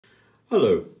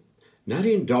Hello.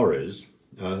 Nadine has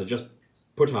just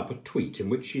put up a tweet in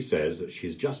which she says that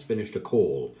she's just finished a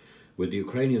call with the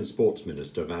Ukrainian Sports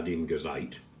Minister Vadim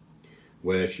Gazait,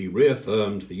 where she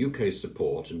reaffirmed the UK's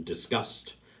support and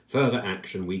discussed further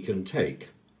action we can take.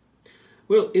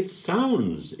 Well, it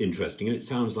sounds interesting and it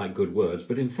sounds like good words,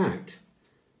 but in fact,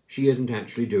 she isn't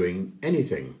actually doing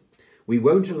anything. We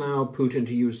won't allow Putin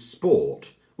to use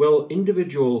sport. Well,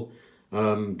 individual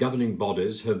governing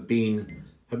bodies have been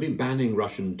banning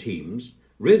Russian teams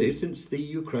really since the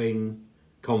Ukraine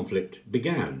conflict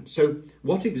began. So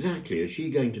what exactly is she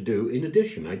going to do in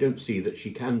addition? I don't see that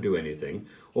she can do anything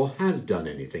or has done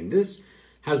anything. This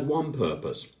has one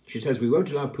purpose. She says we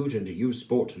won't allow Putin to use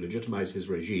sport to legitimize his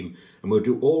regime and we'll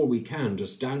do all we can to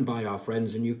stand by our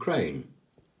friends in Ukraine.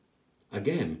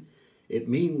 Again, it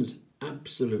means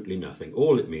absolutely nothing.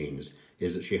 All it means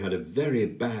is that she had a very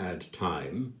bad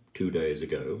time 2 days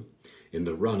ago in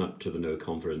the run-up to the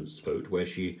no-confidence vote where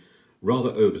she rather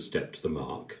overstepped the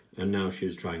mark, and now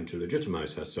she's trying to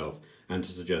legitimise herself and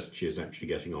to suggest she is actually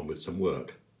getting on with some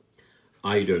work.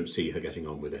 I don't see her getting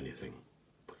on with anything.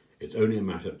 It's only a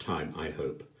matter of time, I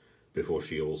hope, before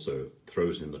she also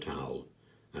throws in the towel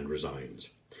and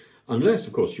resigns. Unless,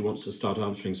 of course, she wants to start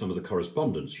answering some of the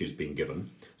correspondence she's been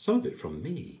given, some of it from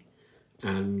me,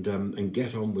 and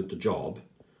get on with the job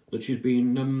that she's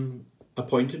been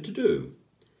appointed to do.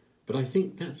 But I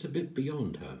think that's a bit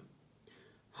beyond her.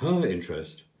 Her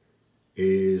interest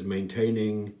is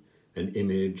maintaining an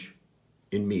image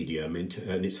in media,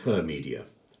 and it's her media.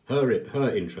 Her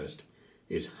interest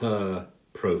is her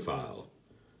profile,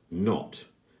 not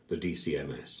the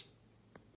DCMS.